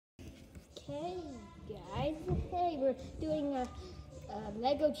Hey guys, hey, we're doing a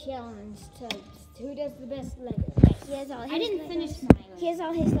Lego challenge to who does the best Lego. He has all his I didn't Legos. finish mine. He has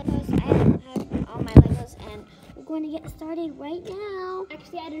all his Legos. I have all my Legos, and we're going to get started right now.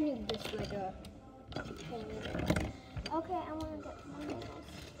 Actually, I don't need this Lego. Okay, I want to get my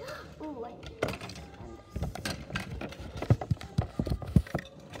Legos. Ooh, I need this and this.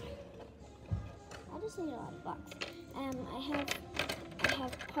 I just need a lot of blocks. I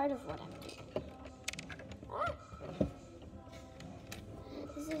have part of what I'm doing. Ah!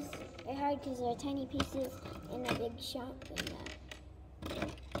 This is very hard because there are tiny pieces in a big shop and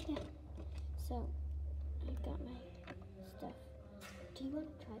yeah. So I got my stuff. Do you want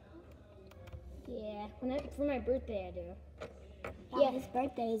a tripod? Yeah, for my birthday I do. Yeah, his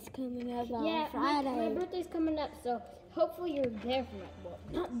birthday is coming up on Friday. My birthday's coming up, so hopefully you're there for my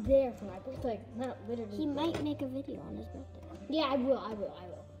not there for my birthday, not literally. He might make a video on his birthday. Yeah, I will.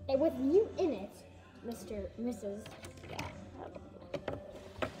 And with you in it, Mrs. Yeah, probably.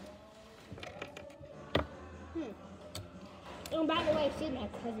 Oh, by the way, she's my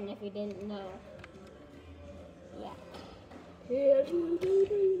cousin if you didn't know. Yeah.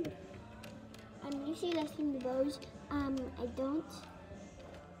 You see Leslie Rose, I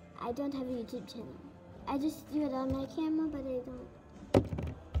don't have a YouTube channel. I just do it on my camera, but I don't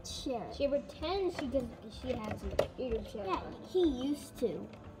share it. She pretends she has a YouTube channel. Yeah, he used to.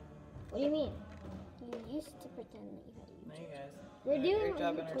 What do you mean? You used to pretend that you had a YouTube Hey guys. We're Doing doing a great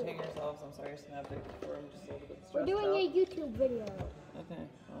job YouTube. entertaining yourselves. I'm sorry, Snappic, for I'm just a little bit stressed We're doing out. a YouTube video. Okay,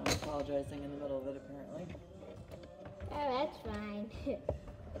 well, I'm apologizing in the middle of it apparently. Oh, that's fine.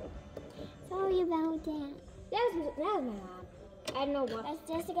 Sorry about that. That was my mom. I don't know what. That's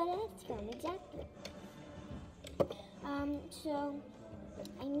Jessica Edstrom, exactly. So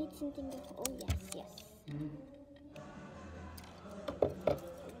I need something to. Oh yes.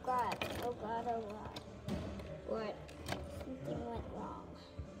 Oh God. What? Something went wrong.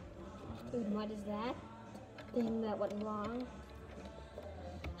 Dude, what is that? Thing that went wrong?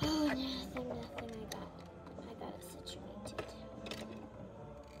 Oh, nothing. I got it situated.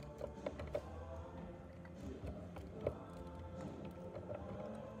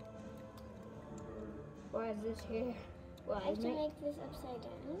 Why is this here? I have to make this upside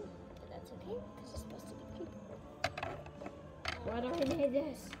down, but that's okay because it's supposed to be cute. Why do I need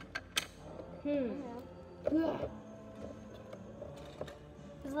this? Ugh.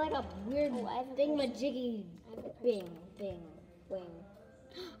 It's like a weird thingamajiggy thing.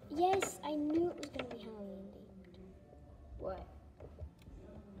 Yes, I knew it was gonna be Halloween themed. What?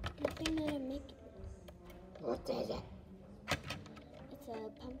 The thing that I'm making. What is it? It's a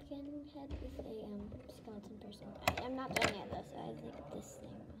pumpkin head with a skeleton person. I'm not done yet though, so I think this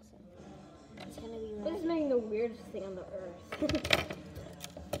thing also. It's gonna be This is making the weirdest thing on the earth.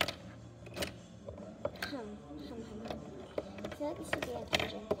 I feel like this should be an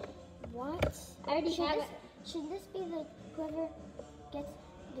engine. What? I already have it. Should this be the whoever gets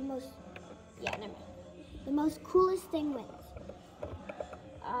the most? Yeah, never mind. The most coolest thing wins.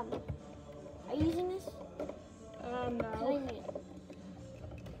 Are you using this? I No. need it.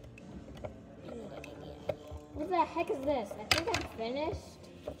 What the heck is this? I think I'm finished.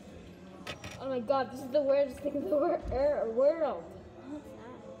 Oh my god, this is the weirdest thing in the world. No, it's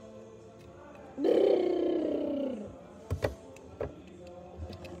not.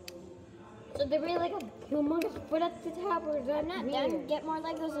 So there really like a humongous foot at the top, or is that I'm not weird? done. Get more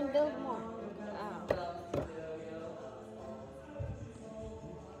Legos and build more.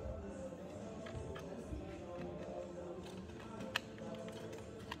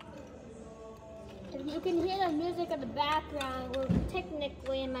 If you can hear the music in the background, we're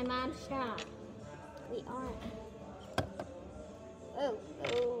technically in my mom's shop. We aren't. Oh.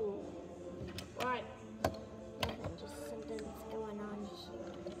 What? Nothing, just something's going on here.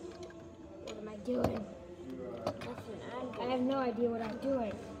 What am I doing? Nothing, I have no idea what I'm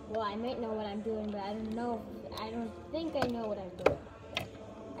doing. Well, I might know what I'm doing, but I don't know. I don't think I know what I'm doing.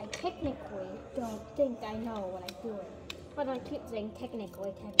 I technically don't think I know what I'm doing. But I keep saying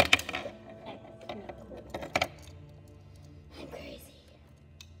technically. I'm crazy.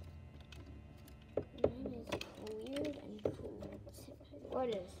 Mine is weird and cool. What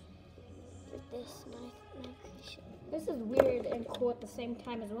is? This, my creation. This is weird and cool at the same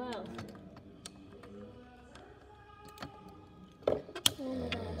time as well. Oh my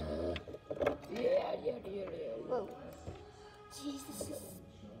god. Yeah. Whoa. Jeez, this is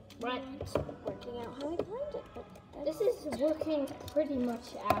Right. not working out how I planned it, but that's This is working pretty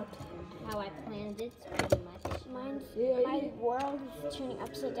much out how I planned it, pretty much. my world is turning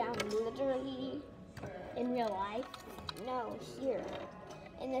upside down literally In real life. no here.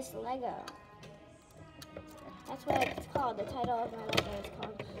 in this Lego. That's what it's called. The title of my Lego is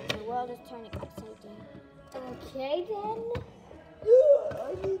called "The World is Turning Upside Down." Okay then.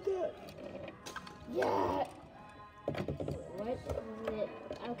 I need that. Yeah. What is it?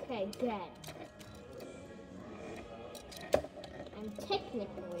 Okay, dead. I'm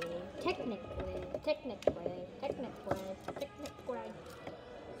technically. I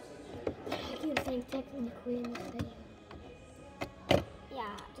keep saying technically in this video.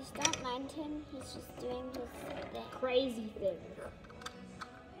 Yeah, just don't mind him. He's just doing his thing. Crazy thing.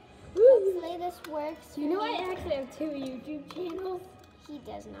 Hopefully this works. You know I actually have 2 YouTube channels? He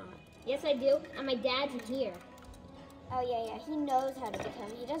does not. Yes, I do. And my dad's in here. Oh yeah. He knows how to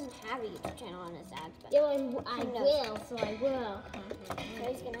become. He doesn't have a YouTube channel on his ads, but Yeah, well, I knows. will, so I will. so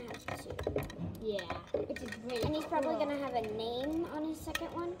he's gonna have 2. Yeah, which is great. And he's probably gonna have a name on his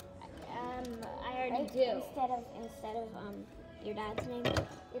second one, I already right? do. Instead of your dad's name.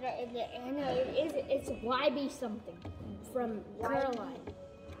 I know, it's YB something from Caroline.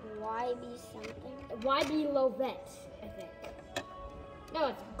 YB something. YB Lovett, I think. No,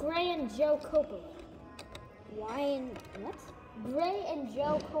 it's Gray and Joe Coppola. What? Gray and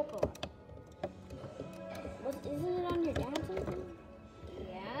Joe Coppola. Isn't it on your dad's name?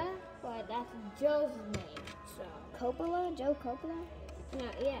 Yeah, but that's Joe's name, so. Coppola? Joe Coppola? No,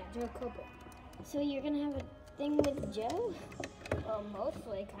 yeah, Joe Coppola. So you're gonna have a thing with Joe? Well,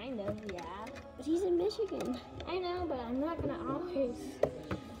 mostly, kind of, yeah. But he's in Michigan. I know, but I'm not gonna always.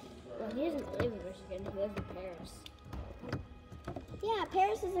 Well, he doesn't live in Michigan, he lives in Paris. Yeah,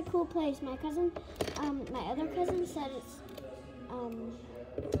 Paris is a cool place. My cousin, my other cousin said it's,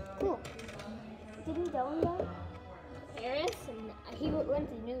 cool. Did he go in there? Paris, and he went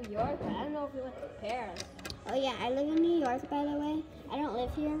to New York, but I don't know if he went to Paris. Oh yeah, I live in New York, by the way. I don't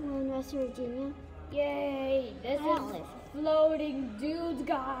live here. I'm in West Virginia. Yay! This I don't is live. floating dude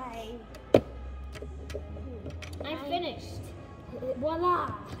guy. I'm finished.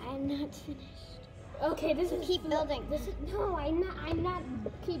 Voila! I'm not finished. Okay, this is Keep building. This is no, I'm not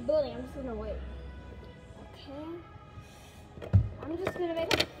keep building. I'm just gonna wait. Okay. I'm just gonna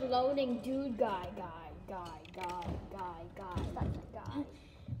make a floating dude guy.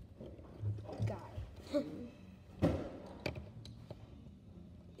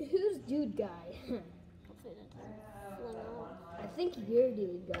 Who's dude guy? Hopefully that doesn't fling off. I think you're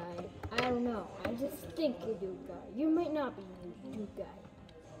dude guy. I don't know. I just think you're dude guy. You might not be dude guy.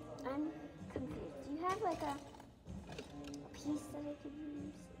 I'm confused. Do you have like a piece that I could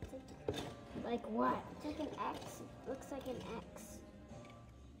use? It's Like what? like an X. It looks like an X.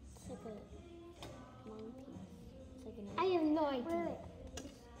 It's like a long piece. It's like an X. I have no idea. Wait.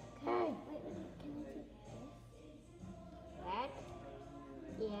 Hey. Wait. Can I take this? That?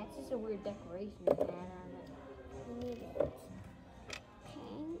 Yeah, it's just a weird decoration you had on it. I need it.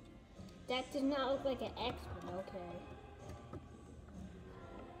 Okay. That does not look like an X, but okay.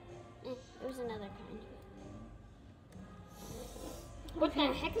 There's another kind. What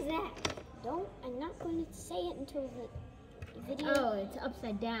the heck is that? I'm not going to say it until the video. Oh, it's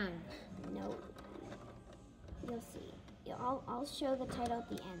upside down. No. You'll see. I'll show the title at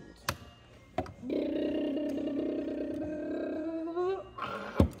the end.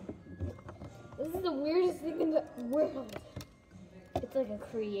 This is the weirdest thing in the world. It's like a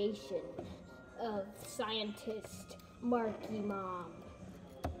creation of scientist Marky Mom.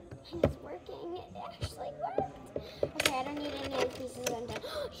 And it's working. It actually worked. Okay, I don't need any other pieces. I'm done.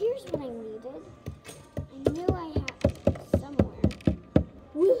 Here's what I needed. I knew I had it somewhere.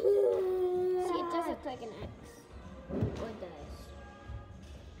 Woohoo! See, it does look like an X. What does?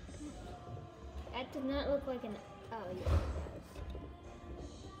 That does not look like an. Oh, yeah, it does.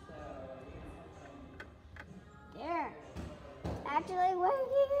 There. It's actually working.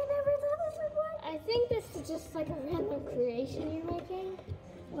 I never thought this would work. I think this is just like a random creation you're making.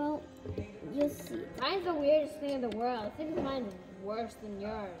 Well, you'll see. Mine's the weirdest thing in the world. I think mine's worse than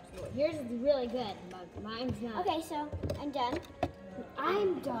yours. Well, yours is really good, but mine's not. Okay, so I'm done.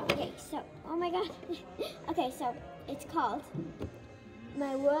 I'm done. Okay, so, oh my god. Okay, so it's called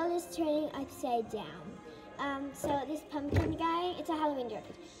My World is Turning Upside Down. So this pumpkin guy, it's a Halloween joke.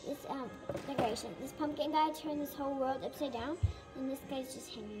 This decoration. This pumpkin guy turned this whole world upside down, and this guy's just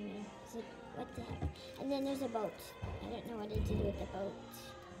hanging there. He's like, what the heck? And then there's a boat. I don't know what to do with the boat.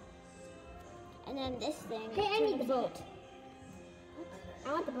 And then this thing. Hey, I need the boat. What?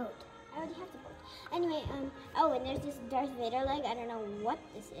 I want the boat. I already have the boat. Anyway, oh, and there's this Darth Vader leg. I don't know what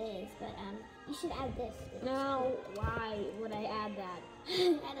this is, but you should add this. No, why would I add that?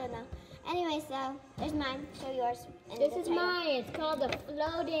 I don't know. Anyway, so there's mine. Show yours. And This the is title. mine. It's called a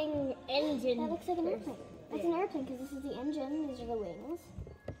floating engine. That looks like an airplane. That's an airplane because this is the engine. These are the wings.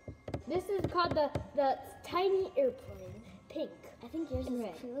 This is called the tiny airplane. Pink. I think yours is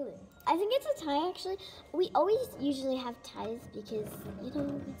Red. cool. I think it's a tie actually. We always usually have ties because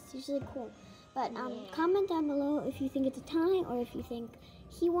it's usually cool. But comment down below if you think it's a tie or if you think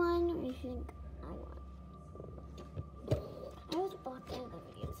he won or if you think